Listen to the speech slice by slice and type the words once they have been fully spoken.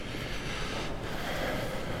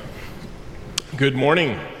Good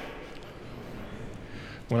morning.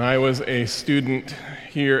 When I was a student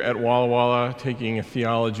here at Walla Walla taking a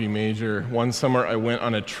theology major, one summer I went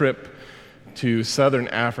on a trip to southern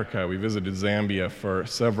Africa. We visited Zambia for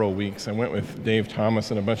several weeks. I went with Dave Thomas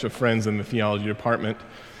and a bunch of friends in the theology department.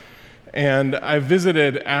 And I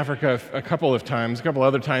visited Africa a couple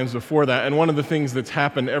other times before that, and one of the things that's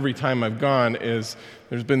happened every time I've gone is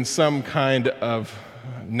there's been some kind of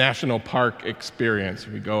national park experience.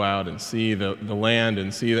 We go out and see the land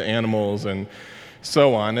and see the animals and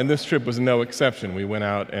so on, and this trip was no exception. We went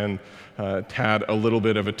out and had a little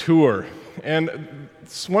bit of a tour. And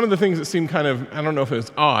it's one of the things that seemed kind of, I don't know if it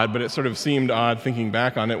was odd, but it sort of seemed odd thinking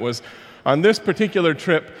back on it, was on this particular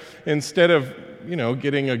trip, instead of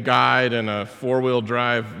getting a guide and a four-wheel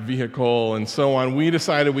drive vehicle and so on, we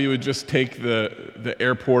decided we would just take the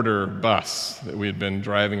airporter bus that we had been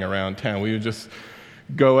driving around town. We would just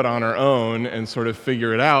go it on our own and sort of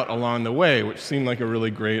figure it out along the way, which seemed like a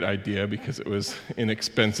really great idea because it was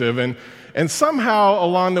inexpensive. And somehow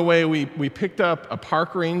along the way we picked up a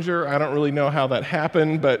park ranger. I don't really know how that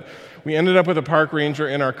happened, but we ended up with a park ranger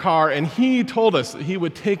in our car, and he told us that he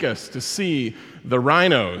would take us to see the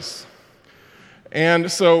rhinos.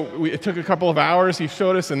 And so it took a couple of hours. He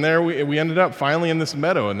showed us, and there we ended up finally in this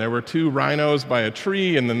meadow, and there were two rhinos by a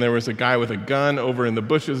tree, and then there was a guy with a gun over in the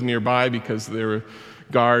bushes nearby because there were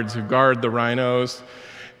guards who guard the rhinos.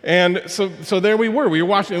 And so there we were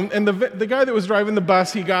watching, and the guy that was driving the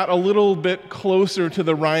bus, he got a little bit closer to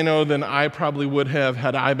the rhino than I probably would have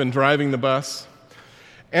had I been driving the bus.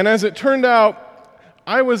 And as it turned out,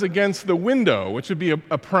 I was against the window, which would be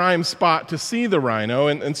a prime spot to see the rhino.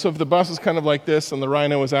 And so if the bus was kind of like this and the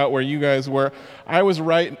rhino was out where you guys were, I was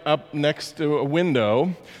right up next to a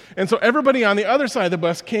window. And so everybody on the other side of the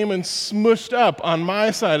bus came and smushed up on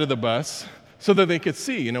my side of the bus so that they could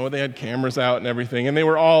see. They had cameras out and everything, and they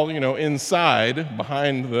were all, inside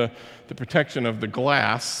behind the protection of the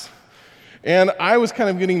glass. And I was kind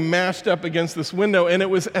of getting mashed up against this window, and it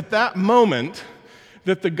was at that moment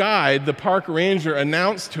that the guide, the park ranger,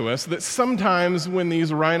 announced to us that sometimes when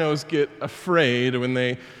these rhinos get afraid, when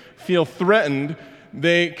they feel threatened,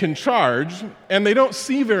 they can charge, and they don't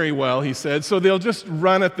see very well, he said, so they'll just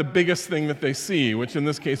run at the biggest thing that they see, which in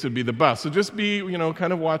this case would be the bus. So just be,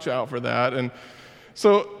 kind of watch out for that. And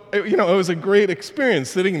so, it was a great experience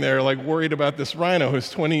sitting there, like worried about this rhino who's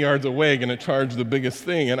 20 yards away going to charge the biggest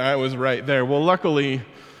thing, and I was right there. Well, luckily,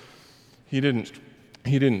 he didn't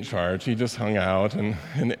charge. He just hung out and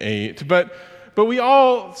ate. But we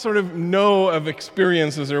all sort of know of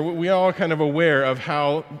experiences, or we all kind of aware of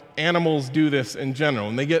how animals do this in general.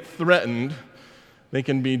 When they get threatened, they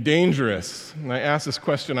can be dangerous. And I asked this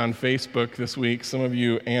question on Facebook this week. Some of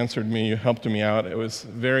you answered me, you helped me out. It was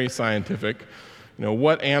very scientific.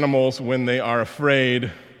 What animals, when they are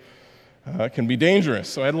afraid, can be dangerous.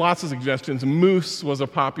 So I had lots of suggestions. Moose was a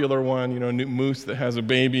popular one, moose that has a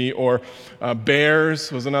baby, or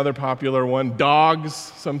bears was another popular one. Dogs,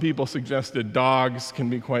 some people suggested dogs can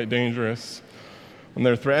be quite dangerous when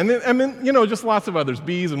they're threatened. And then, just lots of others,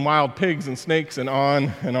 bees and wild pigs and snakes and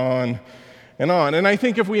on and on and on. And I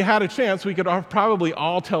think if we had a chance, we could probably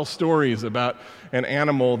all tell stories about an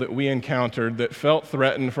animal that we encountered that felt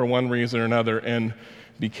threatened for one reason or another and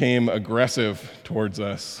became aggressive towards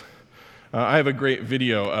us. I have a great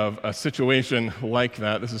video of a situation like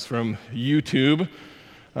that. This is from YouTube.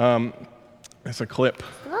 It's a clip.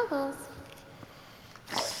 Struggles.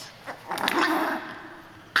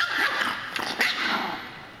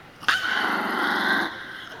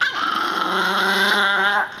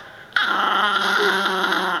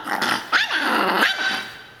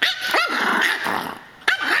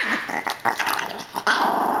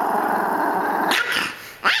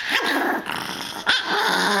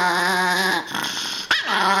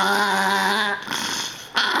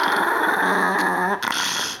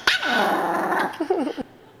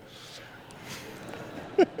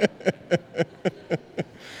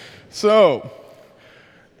 So,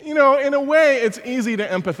 in a way, it's easy to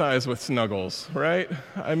empathize with Snuggles, right?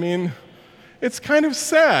 I mean, it's kind of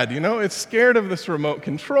sad, It's scared of this remote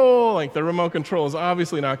control. Like, the remote control is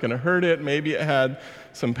obviously not going to hurt it. Maybe it had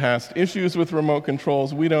some past issues with remote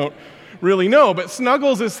controls. We don't really know. But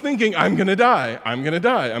Snuggles is thinking, I'm going to die. I'm going to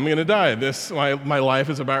die. I'm going to die. My life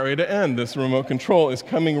is about ready to end. This remote control is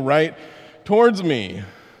coming right towards me.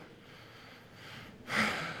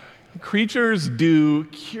 Creatures do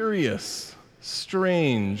curious,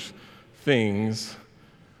 strange things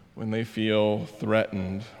when they feel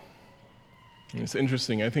threatened. And it's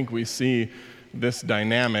interesting. I think we see this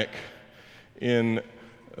dynamic in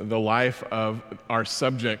the life of our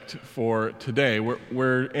subject for today.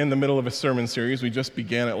 We're in the middle of a sermon series. We just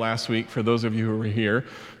began it last week for those of you who were here.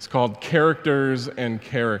 It's called Characters and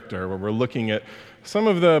Character, where we're looking at some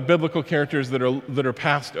of the biblical characters that are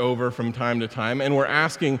passed over from time to time, and we're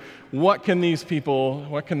asking, what can these people,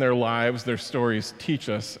 what can their lives, their stories teach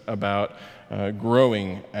us about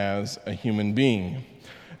growing as a human being?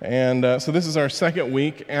 And so this is our second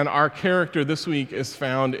week, and our character this week is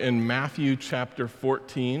found in Matthew chapter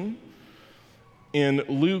 14, in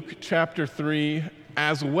Luke chapter 3,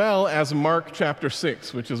 as well as Mark chapter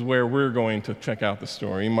 6, which is where we're going to check out the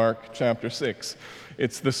story, Mark chapter 6.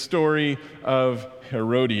 It's the story of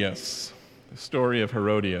Herodias, the story of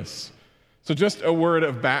Herodias. So just a word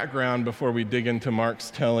of background before we dig into Mark's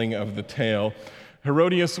telling of the tale.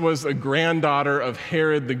 Herodias was a granddaughter of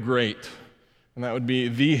Herod the Great. And that would be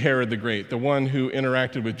the Herod the Great, the one who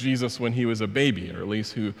interacted with Jesus when he was a baby, or at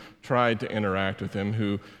least who tried to interact with him,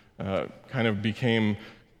 who kind of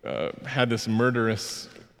had this murderous,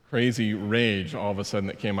 crazy rage all of a sudden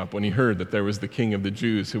that came up when he heard that there was the King of the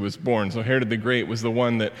Jews who was born. So Herod the Great was the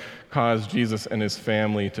one that caused Jesus and his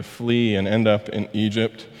family to flee and end up in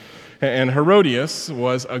Egypt. And Herodias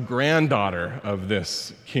was a granddaughter of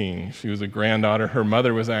this king. She was a granddaughter. Her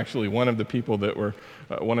mother was actually one of the people that were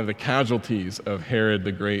one of the casualties of Herod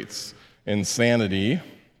the Great's insanity.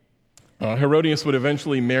 Herodias would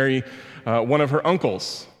eventually marry one of her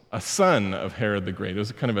uncles, a son of Herod the Great. It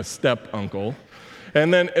was kind of a step-uncle.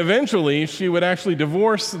 And then eventually she would actually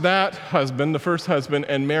divorce that husband, the first husband,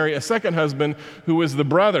 and marry a second husband who was the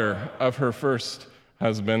brother of her first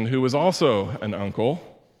husband, who was also an uncle.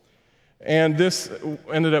 And this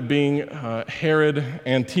ended up being Herod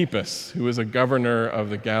Antipas, who was a governor of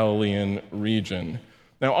the Galilean region.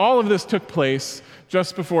 Now, all of this took place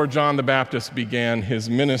just before John the Baptist began his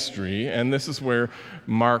ministry, and this is where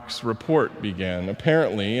Mark's report began.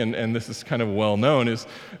 Apparently, and this is kind of well known, is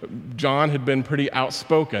John had been pretty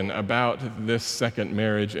outspoken about this second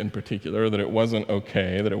marriage in particular, that it wasn't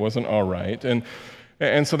okay, that it wasn't all right.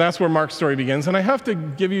 And so that's where Mark's story begins. And I have to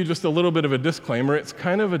give you just a little bit of a disclaimer. It's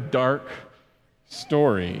kind of a dark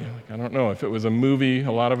story. I don't know, if it was a movie,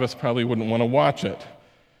 a lot of us probably wouldn't want to watch it.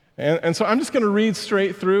 And so I'm just going to read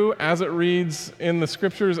straight through as it reads in the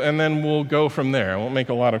scriptures, and then we'll go from there. I won't make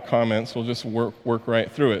a lot of comments. We'll just work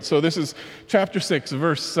right through it. So this is chapter 6,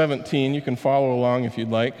 verse 17. You can follow along if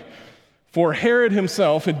you'd like. For Herod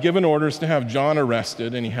himself had given orders to have John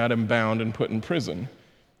arrested, and he had him bound and put in prison.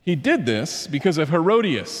 He did this because of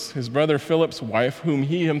Herodias, his brother Philip's wife, whom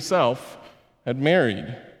he himself had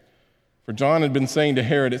married. For John had been saying to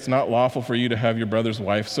Herod, "It's not lawful for you to have your brother's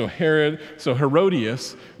wife." So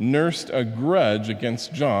Herodias nursed a grudge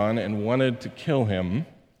against John and wanted to kill him.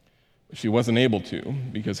 But she wasn't able to,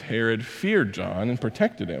 because Herod feared John and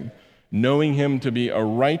protected him, knowing him to be a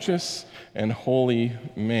righteous and holy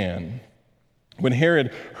man. When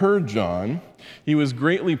Herod heard John, he was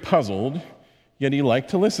greatly puzzled, yet he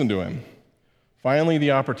liked to listen to him. Finally,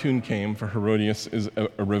 the opportune came for Herodias'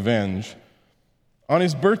 revenge. On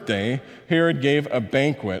his birthday, Herod gave a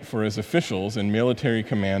banquet for his officials and military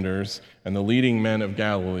commanders and the leading men of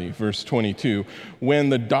Galilee. Verse 22, when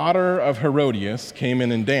the daughter of Herodias came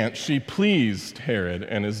in and danced, she pleased Herod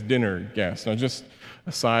and his dinner guests. Now, just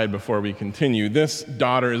aside before we continue, this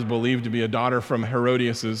daughter is believed to be a daughter from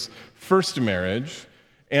Herodias' first marriage.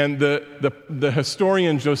 And the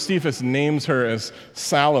historian Josephus names her as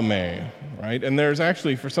Salome, right? And there's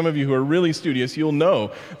actually, for some of you who are really studious, you'll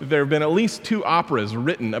know that there have been at least 2 operas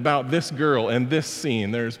written about this girl and this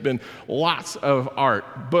scene. There's been lots of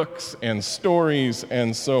art, books, and stories,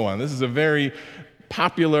 and so on. This is a very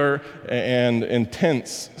popular and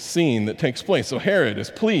intense scene that takes place. So Herod is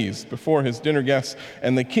pleased before his dinner guests,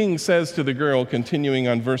 and the king says to the girl, continuing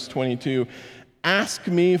on verse 22, "Ask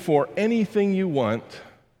me for anything you want,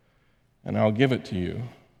 and I'll give it to you."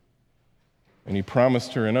 And he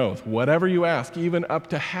promised her an oath. "Whatever you ask, even up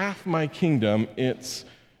to half my kingdom, it's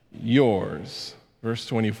yours." Verse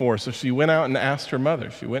 24, so she went out and asked her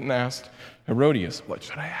mother. She went and asked Herodias, "What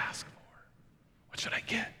should I ask for? What should I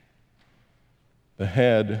get?" "The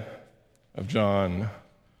head of John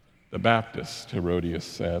the Baptist," Herodias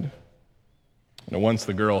said. And at once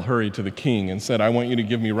the girl hurried to the king and said, "I want you to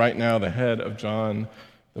give me right now the head of John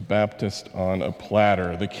the Baptist on a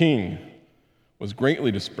platter." The king was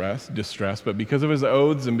greatly distressed, but because of his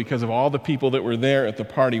oaths and because of all the people that were there at the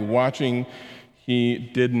party watching, he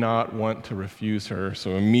did not want to refuse her.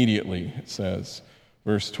 So immediately, it says,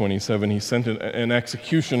 verse 27, he sent an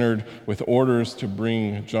executioner with orders to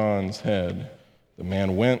bring John's head. The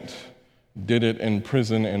man went, did it in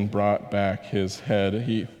prison, and brought back his head.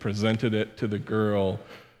 He presented it to the girl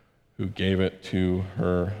who gave it to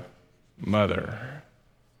her mother.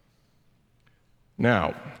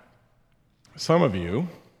 Now, some of you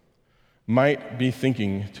might be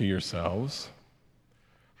thinking to yourselves,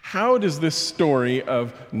 how does this story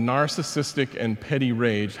of narcissistic and petty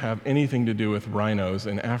rage have anything to do with rhinos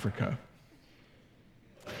in Africa?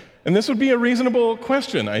 And this would be a reasonable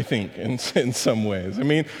question, I think, in some ways. I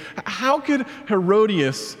mean, how could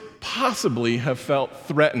Herodias possibly have felt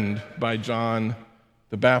threatened by John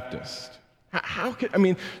the Baptist?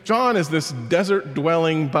 John is this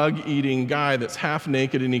desert-dwelling, bug-eating guy that's half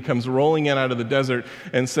naked, and he comes rolling in out of the desert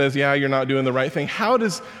and says, yeah, you're not doing the right thing. How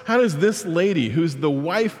does this lady, who's the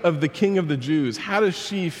wife of the king of the Jews, how does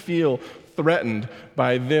she feel threatened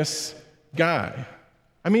by this guy?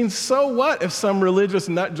 I mean, so what if some religious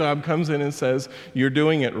nut job comes in and says, you're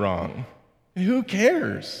doing it wrong? Who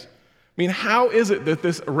cares? I mean, how is it that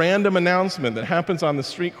this random announcement that happens on the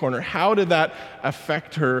street corner, how did that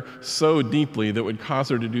affect her so deeply that would cause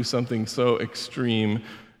her to do something so extreme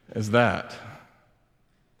as that?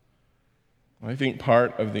 I think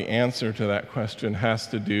part of the answer to that question has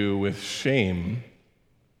to do with shame.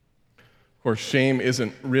 Of course, shame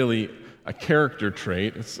isn't really a character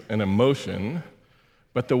trait, it's an emotion.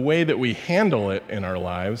 But the way that we handle it in our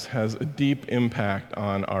lives has a deep impact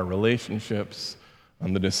on our relationships,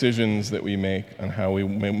 on the decisions that we make, on how we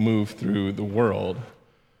move through the world.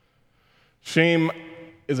 Shame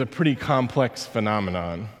is a pretty complex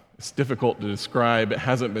phenomenon. It's difficult to describe. It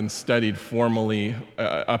hasn't been studied formally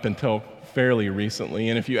up until fairly recently.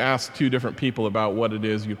 And if you ask two different people about what it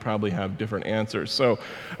is, you'd probably have different answers. So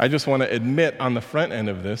I just want to admit on the front end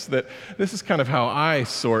of this that this is kind of how I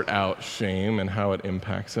sort out shame and how it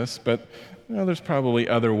impacts us. But there's probably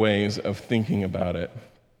other ways of thinking about it.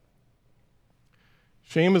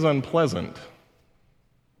 Shame is unpleasant.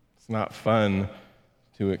 It's not fun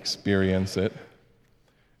to experience it.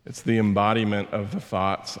 It's the embodiment of the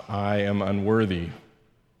thoughts, I am unworthy.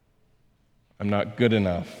 I'm not good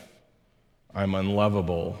enough. I'm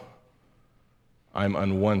unlovable. I'm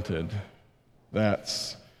unwanted.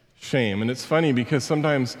 That's shame. And it's funny because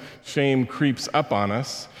sometimes shame creeps up on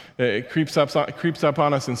us. It creeps up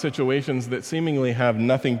on us in situations that seemingly have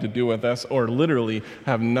nothing to do with us, or literally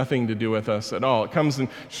have nothing to do with us at all. It comes and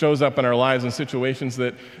shows up in our lives in situations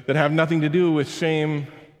that have nothing to do with shame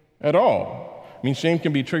at all. I mean, shame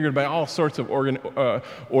can be triggered by all sorts of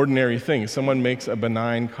ordinary things. Someone makes a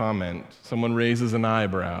benign comment. Someone raises an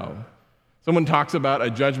eyebrow. Someone talks about a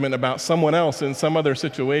judgment about someone else in some other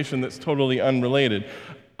situation that's totally unrelated.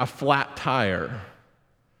 A flat tire,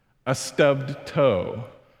 a stubbed toe,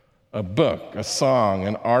 a book, a song,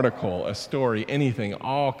 an article, a story, anything,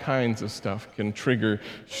 all kinds of stuff can trigger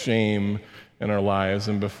shame in our lives,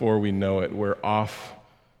 and before we know it, we're off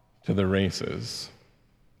to the races.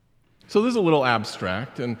 So this is a little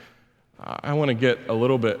abstract, and I want to get a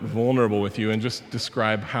little bit vulnerable with you and just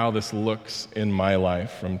describe how this looks in my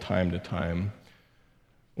life from time to time.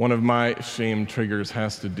 One of my shame triggers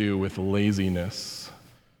has to do with laziness.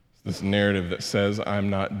 This narrative that says I'm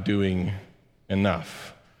not doing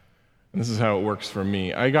enough. And this is how it works for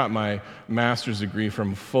me. I got my master's degree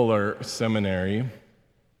from Fuller Seminary,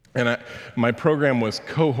 and my program was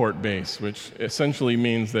cohort-based, which essentially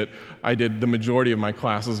means that I did the majority of my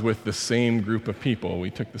classes with the same group of people.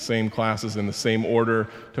 We took the same classes in the same order,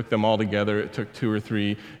 took them all together. It took 2 or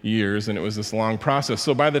 3 years, and it was this long process.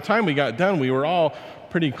 So by the time we got done, we were all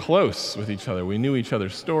pretty close with each other. We knew each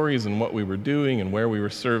other's stories and what we were doing and where we were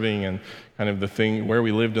serving and kind of the thing, where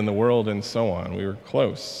we lived in the world and so on. We were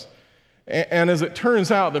close. And as it turns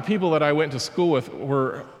out, the people that I went to school with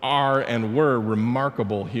are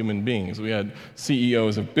remarkable human beings. We had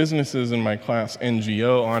CEOs of businesses in my class,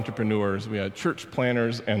 NGO entrepreneurs. We had church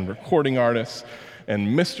planners and recording artists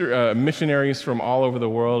and missionaries from all over the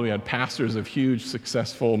world. We had pastors of huge,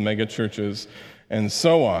 successful mega churches and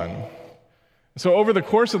so on. So over the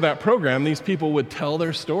course of that program, these people would tell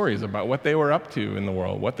their stories about what they were up to in the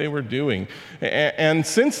world, what they were doing. And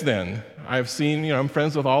since then, I've seen, I'm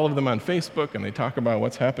friends with all of them on Facebook, and they talk about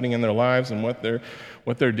what's happening in their lives and what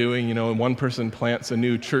they're doing. One person plants a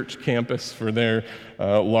new church campus for their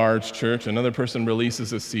large church. Another person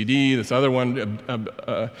releases a CD. This other one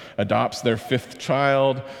adopts their 5th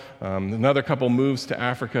child. Another couple moves to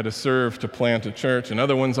Africa to serve, to plant a church.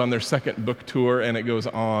 Another one's on their 2nd book tour, and it goes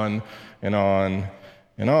on and on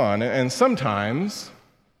and on. And sometimes,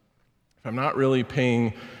 if I'm not really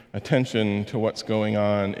paying attention to what's going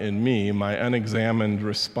on in me, my unexamined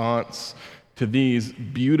response to these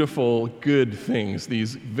beautiful, good things,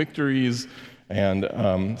 these victories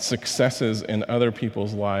and successes in other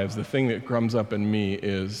people's lives, the thing that comes up in me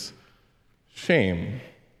is shame.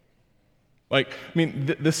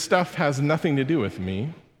 This stuff has nothing to do with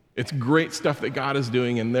me. It's great stuff that God is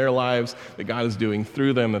doing in their lives, that God is doing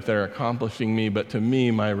through them, that they're accomplishing me. But to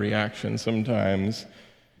me, my reaction sometimes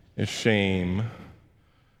is shame.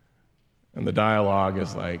 And the dialogue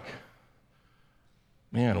is like,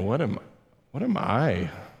 man, what am I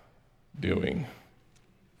doing?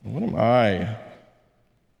 What am I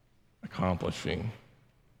accomplishing?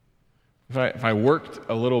 If I worked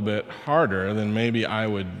a little bit harder, then maybe I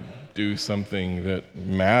would do something that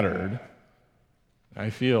mattered. I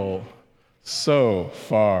feel so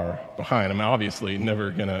far behind. I'm obviously never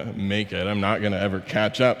going to make it. I'm not going to ever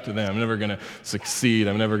catch up to them. I'm never going to succeed.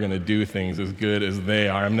 I'm never going to do things as good as they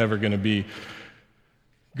are. I'm never going to be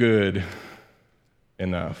good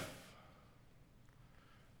enough.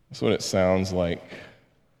 That's what it sounds like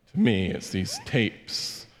to me. It's these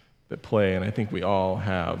tapes that play, and I think we all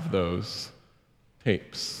have those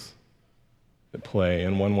tapes that play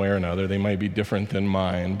in one way or another. They might be different than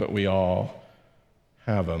mine, but we all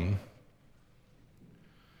have them.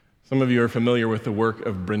 Some of you are familiar with the work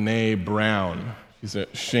of Brené Brown. She's a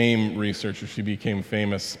shame researcher. She became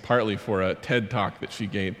famous partly for a TED Talk that she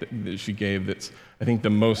gave that's, I think, the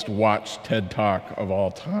most watched TED Talk of all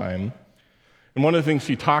time. And one of the things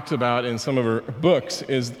she talks about in some of her books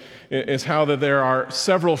is how that there are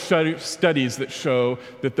several studies that show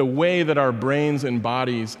that the way that our brains and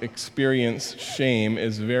bodies experience shame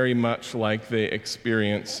is very much like they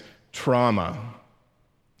experience trauma.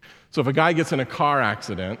 So if a guy gets in a car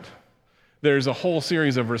accident, there's a whole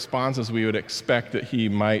series of responses we would expect that he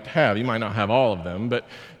might have. He might not have all of them, but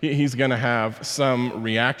he's going to have some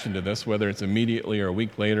reaction to this, whether it's immediately or a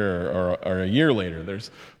week later or a year later.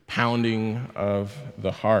 There's pounding of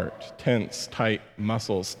the heart, tense, tight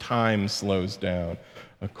muscles, time slows down,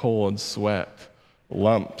 a cold sweat,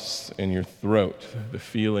 lumps in your throat, the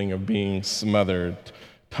feeling of being smothered,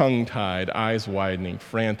 tongue-tied, eyes widening,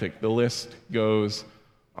 frantic. The list goes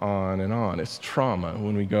on and on. It's trauma.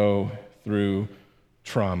 When we go through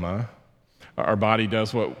trauma, our body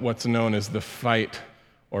does what's known as the fight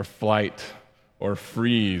or flight or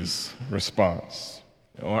freeze response.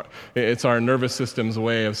 It's our nervous system's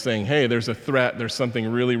way of saying, hey, there's a threat, there's something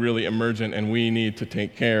really, really emergent, and we need to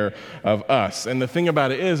take care of us. And the thing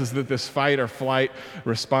about it is that this fight or flight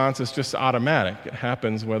response is just automatic. It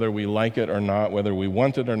happens whether we like it or not, whether we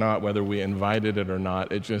want it or not, whether we invited it or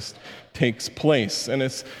not. It just takes place. And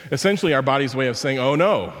it's essentially our body's way of saying, oh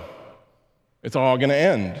no, it's all going to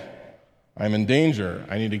end. I'm in danger.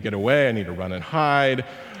 I need to get away. I need to run and hide.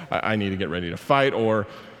 I need to get ready to fight, or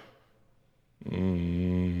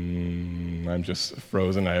I'm just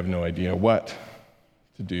frozen. I have no idea what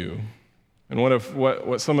to do. And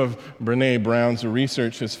what some of Brené Brown's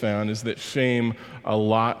research has found is that shame, a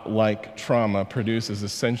lot like trauma, produces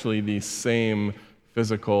essentially these same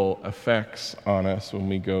physical effects on us when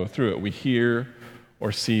we go through it. We hear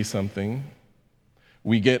or see something,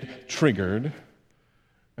 we get triggered,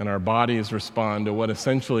 and our bodies respond to what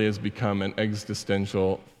essentially has become an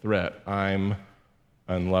existential threat. I'm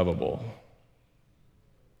unlovable.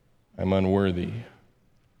 I'm unworthy.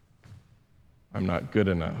 I'm not good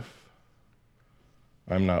enough.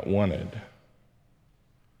 I'm not wanted.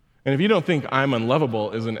 And if you don't think I'm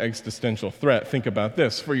unlovable is an existential threat, think about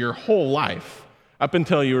this. For your whole life, up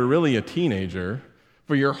until you were really a teenager,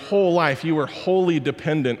 for your whole life, you were wholly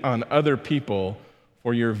dependent on other people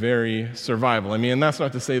for your very survival. And that's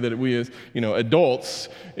not to say that we as, adults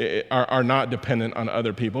are not dependent on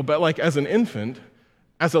other people, but like as an infant,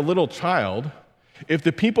 as a little child, if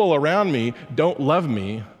the people around me don't love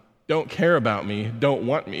me, don't care about me, don't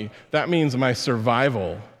want me, that means my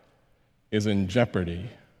survival is in jeopardy.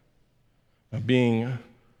 Being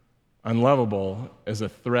unlovable is a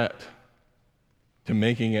threat to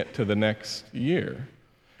making it to the next year.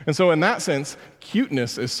 And so in that sense,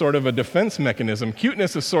 cuteness is sort of a defense mechanism.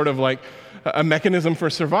 Cuteness is sort of like a mechanism for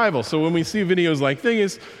survival. So when we see videos like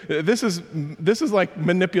this is like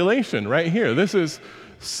manipulation right here. This is,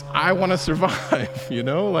 I want to survive,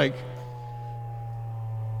 like.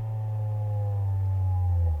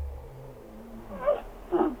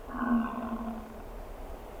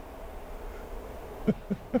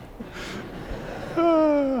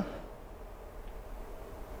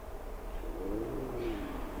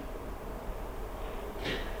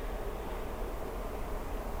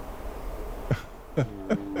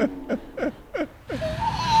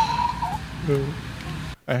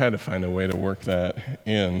 I had to find a way to work that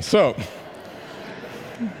in. So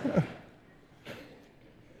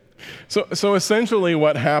essentially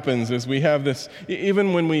what happens is we have this,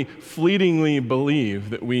 even when we fleetingly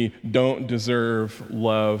believe that we don't deserve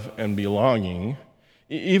love and belonging,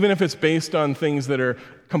 even if it's based on things that are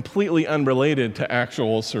completely unrelated to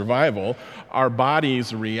actual survival, our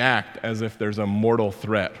bodies react as if there's a mortal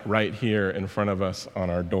threat right here in front of us on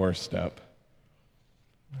our doorstep.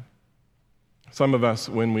 Some of us,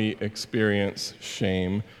 when we experience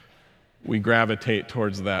shame, we gravitate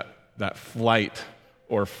towards that flight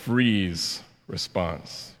or freeze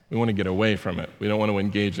response. We want to get away from it. We don't want to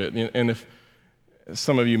engage it. And if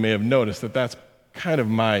some of you may have noticed that's kind of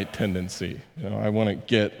my tendency. I want to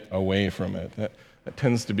get away from it. That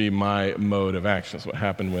tends to be my mode of action. It's what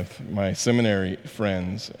happened with my seminary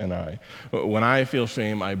friends and I. When I feel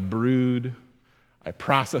shame, I brood, I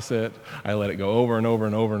process it, I let it go over and over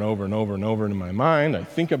and over and over and over and over in my mind. I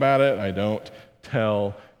think about it. I don't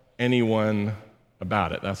tell anyone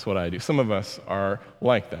about it. That's what I do. Some of us are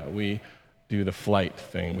like that. We do the flight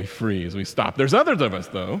thing. We freeze. We stop. There's others of us,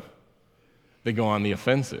 though. They go on the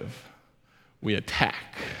offensive. We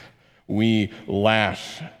attack. We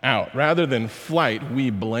lash out. Rather than flight,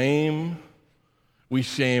 we blame. We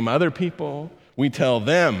shame other people. We tell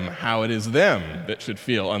them how it is them that should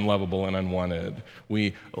feel unlovable and unwanted.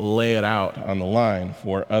 We lay it out on the line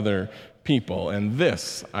for other people. And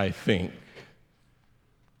this, I think,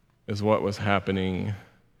 is what was happening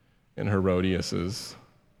in Herodias'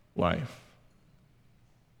 life.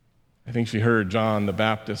 I think she heard John the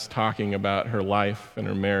Baptist talking about her life and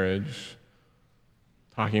her marriage,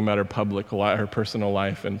 talking about her public life, her personal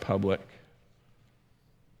life in public.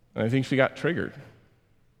 And I think she got triggered.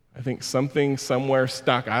 I think something somewhere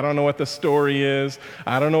stuck. I don't know what the story is.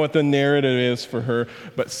 I don't know what the narrative is for her,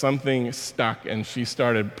 but something stuck, and she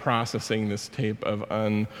started processing this tape of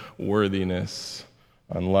unworthiness,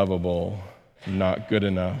 unlovable, not good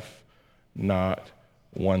enough, not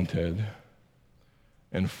wanted.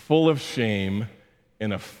 And full of shame,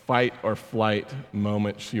 in a fight or flight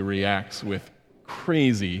moment, she reacts with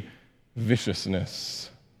crazy viciousness,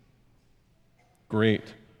 great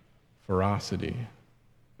ferocity.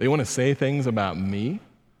 They want to say things about me.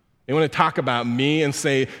 They want to talk about me and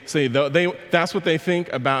say that's what they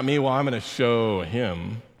think about me. Well, I'm going to show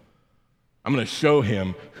him. I'm going to show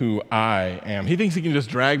him who I am. He thinks he can just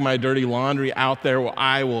drag my dirty laundry out there. Well,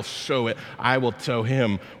 I will show it. I will tell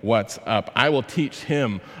him what's up. I will teach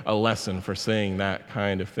him a lesson for saying that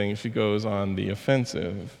kind of thing. She goes on the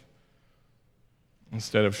offensive.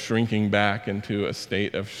 Instead of shrinking back into a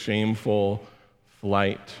state of shameful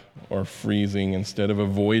flight or freezing, instead of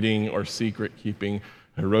avoiding or secret keeping,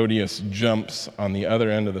 Herodias jumps on the other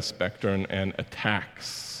end of the spectrum and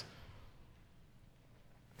attacks.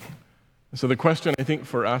 So the question, I think,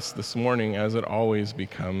 for us this morning, as it always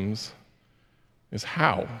becomes, is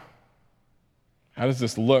how? How does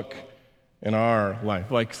this look in our life?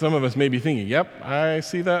 Like some of us may be thinking, yep, I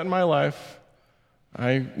see that in my life.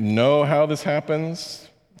 I know how this happens.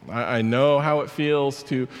 I know how it feels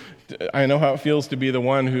to be the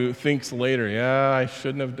one who thinks later, yeah, I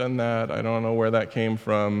shouldn't have done that. I don't know where that came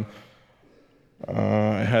from.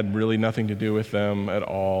 It had really nothing to do with them at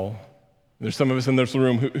all. There's some of us in this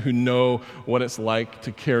room who know what it's like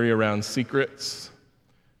to carry around secrets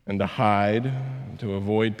and to hide, to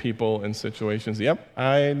avoid people in situations. Yep,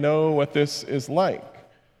 I know what this is like.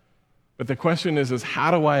 But the question is how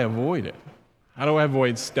do I avoid it? How do I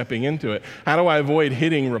avoid stepping into it? How do I avoid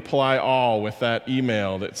hitting reply all with that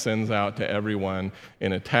email that sends out to everyone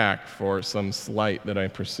in attack for some slight that I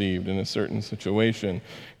perceived in a certain situation?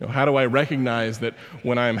 How do I recognize that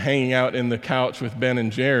when I'm hanging out in the couch with Ben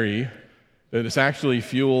and Jerry, that it's actually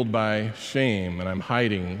fueled by shame and I'm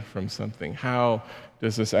hiding from something? How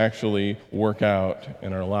does this actually work out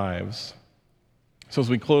in our lives? So as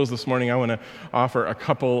we close this morning, I want to offer a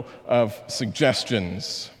couple of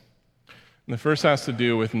suggestions. And the first has to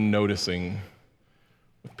do with noticing,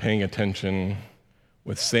 with paying attention,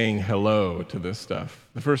 with saying hello to this stuff.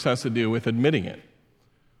 The first has to do with admitting it,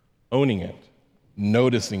 owning it,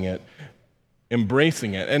 noticing it,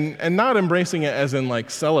 embracing it, and not embracing it as in like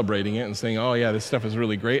celebrating it and saying, oh yeah, this stuff is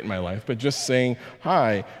really great in my life, but just saying,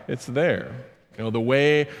 hi, it's there. The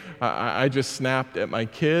way I just snapped at my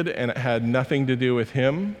kid and it had nothing to do with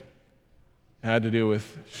him, it had to do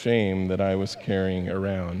with shame that I was carrying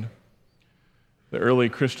around. The early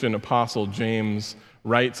Christian apostle James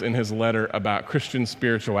writes in his letter about Christian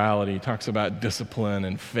spirituality. He talks about discipline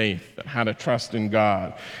and faith and how to trust in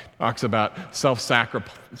God. Talks about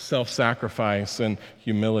self-sacrifice and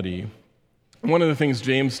humility. One of the things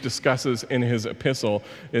James discusses in his epistle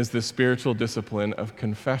is the spiritual discipline of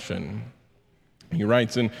confession. He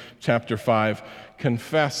writes in chapter 5,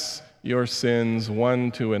 confess your sins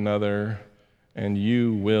one to another, and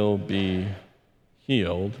you will be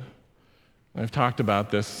healed. I've talked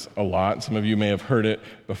about this a lot. Some of you may have heard it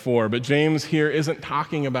before, but James here isn't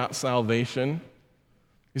talking about salvation.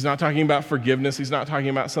 He's not talking about forgiveness. He's not talking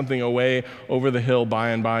about something away over the hill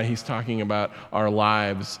by and by. He's talking about our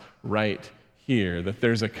lives right here, that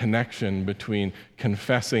there's a connection between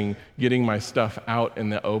confessing, getting my stuff out in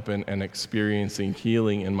the open, and experiencing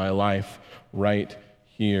healing in my life right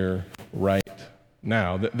here, right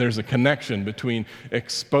now. That there's a connection between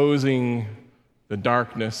exposing the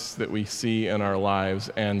darkness that we see in our lives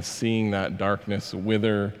and seeing that darkness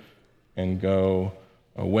wither and go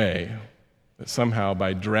away. That somehow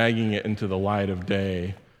by dragging it into the light of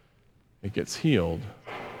day, it gets healed.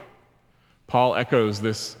 Paul echoes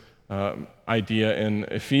this idea in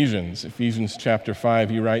Ephesians chapter 5.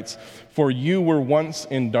 He writes, "For you were once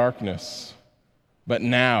in darkness, but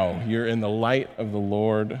now you're in the light of the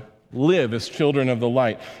Lord. Live as children of the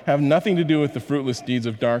light. Have nothing to do with the fruitless deeds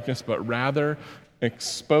of darkness, but rather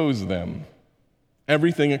expose them.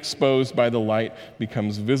 Everything exposed by the light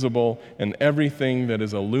becomes visible, and everything that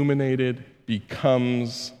is illuminated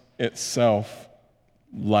becomes itself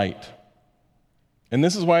light." And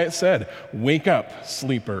this is why it said, "Wake up,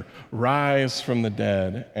 sleeper, rise from the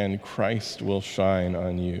dead, and Christ will shine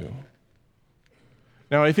on you."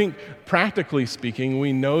 Now, I think practically speaking,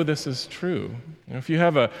 we know this is true. If you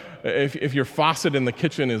have if your faucet in the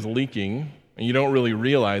kitchen is leaking and you don't really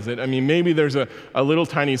realize it, I mean, maybe there's a little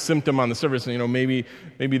tiny symptom on the surface, and maybe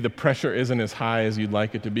the pressure isn't as high as you'd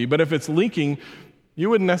like it to be. But if it's leaking, you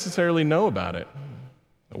wouldn't necessarily know about it.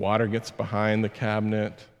 The water gets behind the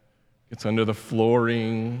cabinet, gets under the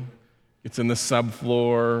flooring, gets in the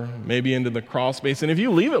subfloor, maybe into the crawl space. And if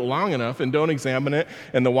you leave it long enough and don't examine it,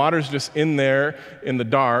 and the water's just in there in the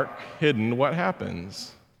dark, hidden, what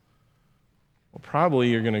happens? Well, probably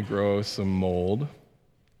you're going to grow some mold.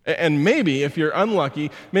 And maybe, if you're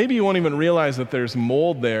unlucky, maybe you won't even realize that there's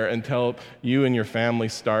mold there until you and your family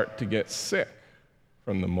start to get sick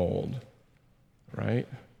from the mold, right?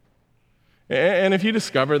 And if you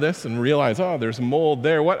discover this and realize, oh, there's mold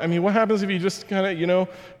there, what happens if you just kind of,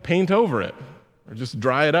 paint over it or just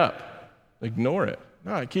dry it up, ignore it?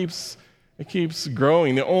 No, it keeps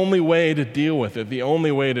growing. The only way to deal with it, the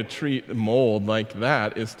only way to treat mold like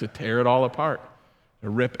that is to tear it all apart, to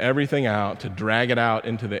rip everything out, to drag it out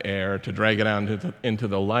into the air, to drag it out into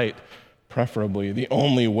the light, preferably. The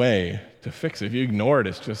only way to fix it. If you ignore it,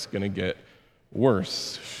 it's just going to get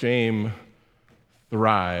worse. Shame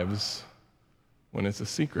thrives when it's a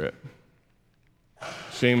secret.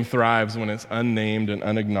 Shame thrives when it's unnamed and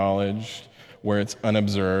unacknowledged, where it's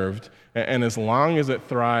unobserved. And as long as it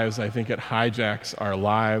thrives, I think it hijacks our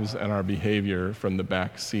lives and our behavior from the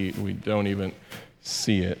back seat. We don't even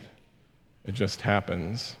see it. It just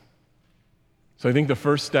happens. So I think the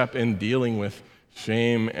first step in dealing with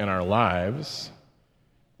shame in our lives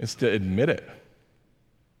is to admit it,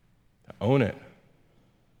 to own it,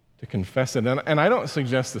 to confess it. And I don't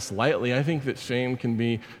suggest this lightly. I think that shame can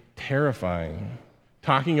be terrifying.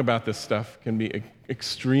 Talking about this stuff can be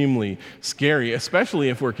extremely scary, especially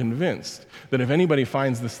if we're convinced that if anybody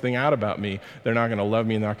finds this thing out about me, they're not going to love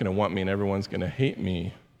me, not going to want me, and everyone's going to hate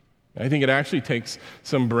me. I think it actually takes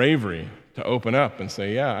some bravery to open up and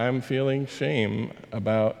say, yeah, I'm feeling shame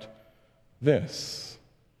about this.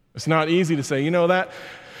 It's not easy to say, that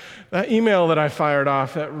email that I fired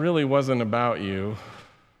off, that really wasn't about you.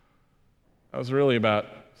 That was really about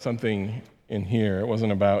something in here. It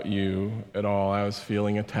wasn't about you at all. I was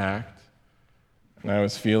feeling attacked, and I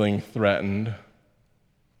was feeling threatened,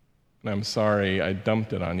 and I'm sorry I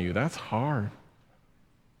dumped it on you. That's hard.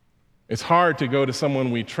 It's hard to go to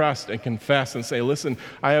someone we trust and confess and say, listen,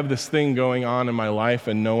 I have this thing going on in my life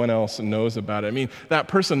and no one else knows about it. That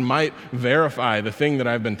person might verify the thing that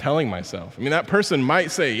I've been telling myself. That person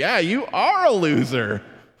might say, yeah, you are a loser.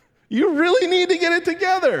 You really need to get it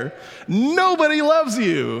together. Nobody loves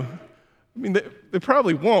you. They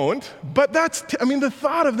probably won't, but the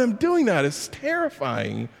thought of them doing that is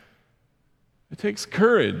terrifying. It takes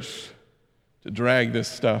courage to drag this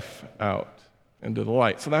stuff out into the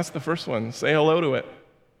light. So that's the first one. Say hello to it.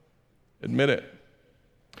 Admit it.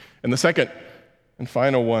 And the second and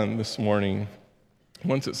final one this morning,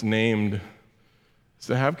 once it's named, is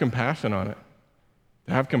to have compassion on it.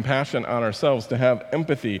 To have compassion on ourselves, to have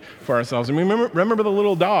empathy for ourselves. Remember the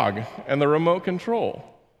little dog and the remote control.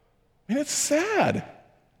 It's sad.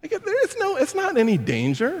 It's not any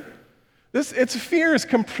danger. Its fear is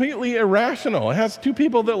completely irrational. It has two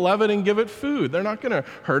people that love it and give it food. They're not going to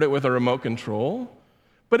hurt it with a remote control.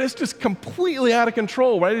 But it's just completely out of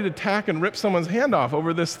control, ready to attack and rip someone's hand off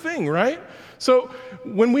over this thing, right? So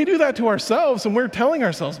when we do that to ourselves and we're telling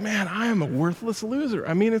ourselves, man, I am a worthless loser,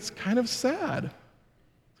 it's kind of sad.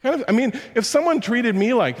 If someone treated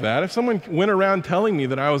me like that, if someone went around telling me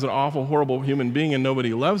that I was an awful, horrible human being and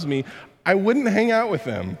nobody loves me, I wouldn't hang out with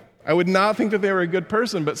them. I would not think that they were a good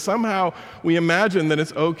person, but somehow we imagine that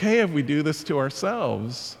it's okay if we do this to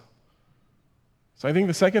ourselves. So I think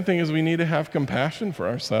the second thing is we need to have compassion for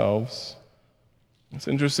ourselves. It's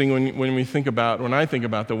interesting when I think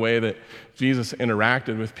about the way that Jesus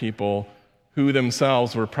interacted with people who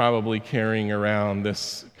themselves were probably carrying around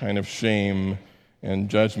this kind of shame and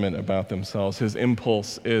judgment about themselves. His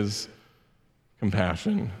impulse is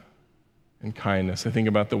compassion and kindness. I think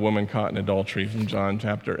about the woman caught in adultery from John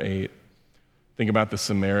chapter 8. Think about the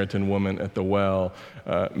Samaritan woman at the well,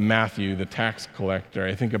 Matthew, the tax collector.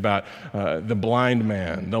 I think about the blind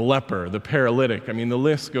man, the leper, the paralytic. I mean, the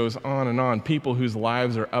list goes on and on. People whose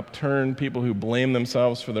lives are upturned, people who blame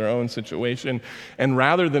themselves for their own situation. And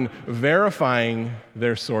rather than verifying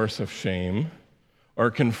their source of shame or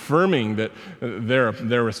confirming that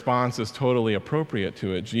their response is totally appropriate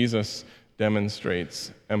to it, Jesus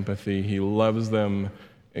demonstrates empathy. He loves them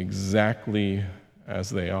exactly as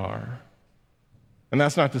they are. And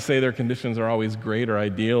that's not to say their conditions are always great or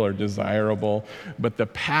ideal or desirable, but the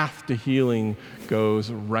path to healing goes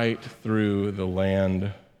right through the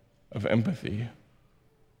land of empathy.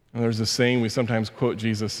 And there's a saying we sometimes quote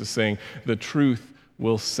Jesus as saying, "The truth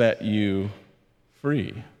will set you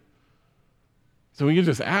free." So we can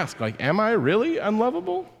just ask, am I really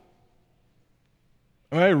unlovable?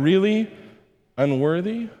 Am I really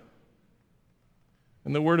unworthy?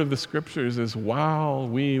 And the word of the scriptures is, while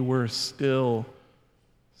we were still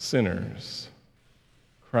sinners,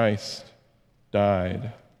 Christ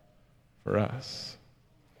died for us.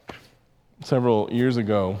 Several years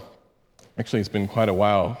ago, actually it's been quite a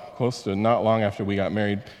while, close to not long after we got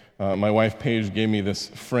married, my wife Paige gave me this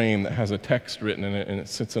frame that has a text written in it, and it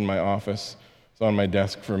sits in my office. It's on my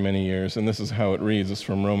desk for many years, and this is how it reads. It's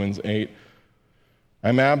from Romans 8.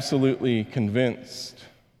 I'm absolutely convinced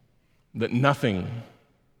that nothing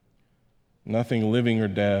living or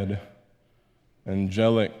dead,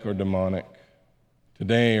 angelic or demonic,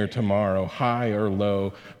 today or tomorrow, high or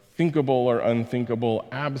low, thinkable or unthinkable,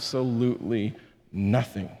 absolutely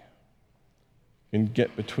nothing can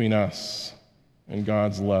get between us and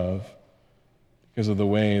God's love because of the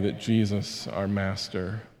way that Jesus, our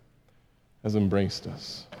Master, has embraced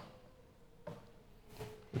us.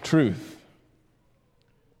 The truth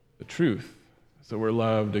is that we're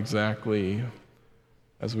loved exactly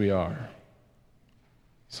as we are.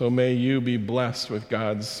 So may you be blessed with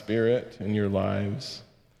God's Spirit in your lives.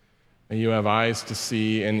 May you have eyes to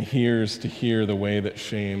see and ears to hear the way that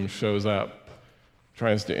shame shows up,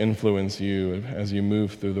 tries to influence you as you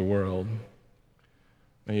move through the world.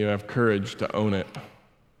 May you have courage to own it,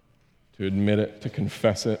 to admit it, to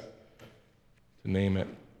confess it, to name it.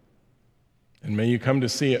 And may you come to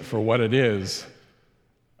see it for what it is,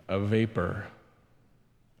 a vapor,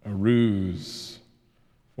 a ruse.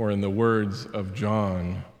 For in the words of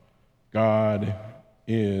John, God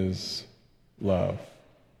is love.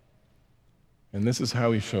 And this is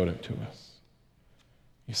how he showed it to us.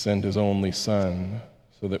 He sent his only Son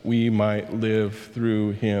so that we might live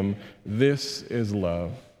through him. This is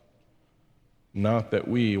love. Not that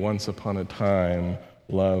we, once upon a time,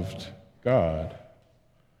 loved God,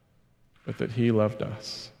 but that he loved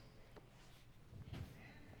us